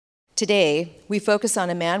Today, we focus on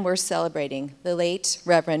a man worth celebrating, the late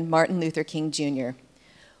Reverend Martin Luther King Jr.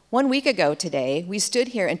 1 week ago today, we stood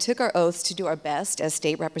here and took our oaths to do our best as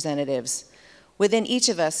state representatives. Within each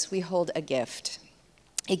of us, we hold a gift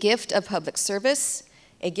of public service,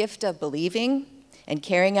 a gift of believing and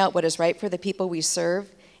carrying out what is right for the people we serve,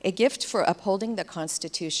 a gift for upholding the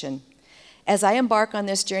Constitution. As I embark on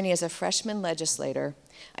this journey as a freshman legislator,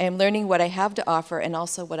 I am learning what I have to offer and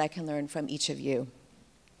also what I can learn from each of you.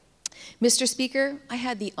 Mr. Speaker, I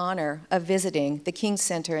had the honor of visiting the King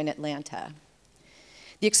Center in Atlanta.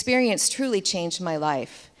 The experience truly changed my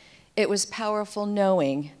life. It was powerful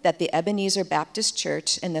knowing that the Ebenezer Baptist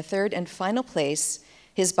Church, in the third and final place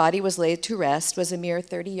his body was laid to rest, was a mere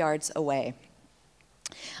 30 yards away.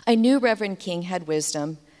 I knew Reverend King had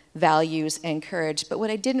wisdom, values, and courage, but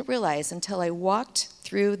what I didn't realize until I walked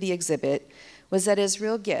through the exhibit was that his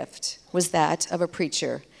real gift was that of a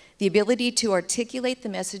preacher, the ability to articulate the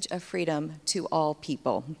message of freedom to all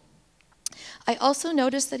people. I also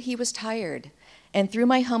noticed that he was tired, and through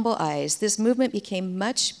my humble eyes, this movement became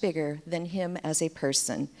much bigger than him as a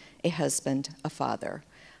person, a husband, a father.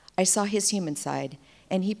 I saw his human side,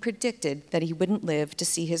 and he predicted that he wouldn't live to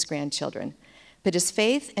see his grandchildren. But his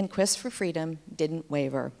faith and quest for freedom didn't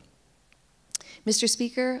waver. Mr.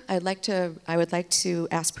 Speaker, I would like to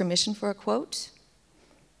ask permission for a quote.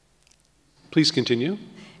 Please continue.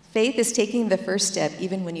 Faith is taking the first step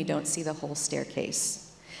even when you don't see the whole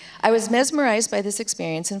staircase. I was mesmerized by this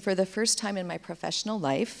experience, and for the first time in my professional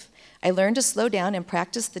life, I learned to slow down and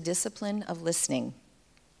practice the discipline of listening.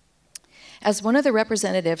 As one of the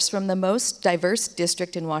representatives from the most diverse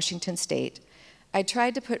district in Washington State, I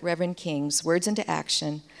tried to put Reverend King's words into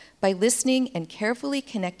action by listening and carefully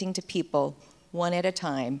connecting to people, one at a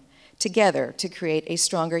time, together to create a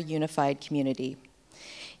stronger, unified community.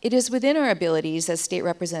 It is within our abilities as state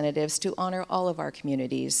representatives to honor all of our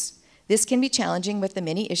communities. This can be challenging with the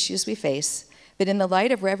many issues we face, but in the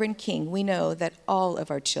light of Reverend King, we know that all of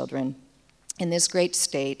our children in this great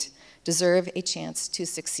state deserve a chance to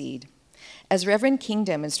succeed. As Reverend King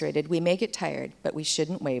demonstrated, we may get tired, but we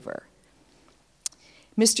shouldn't waver.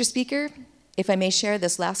 Mr. Speaker, if I may share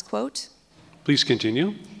this last quote. Please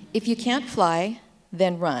continue. If you can't fly,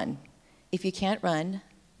 then run. If you can't run,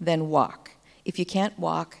 then walk. If you can't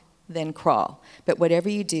walk, then crawl. But whatever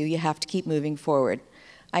you do, you have to keep moving forward.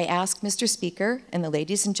 I ask Mr. Speaker and the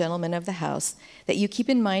ladies and gentlemen of the House that you keep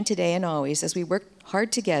in mind today and always as we work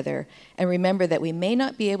hard together and remember that we may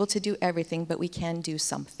not be able to do everything, but we can do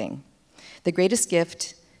something. The greatest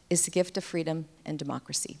gift is the gift of freedom and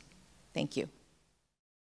democracy. Thank you.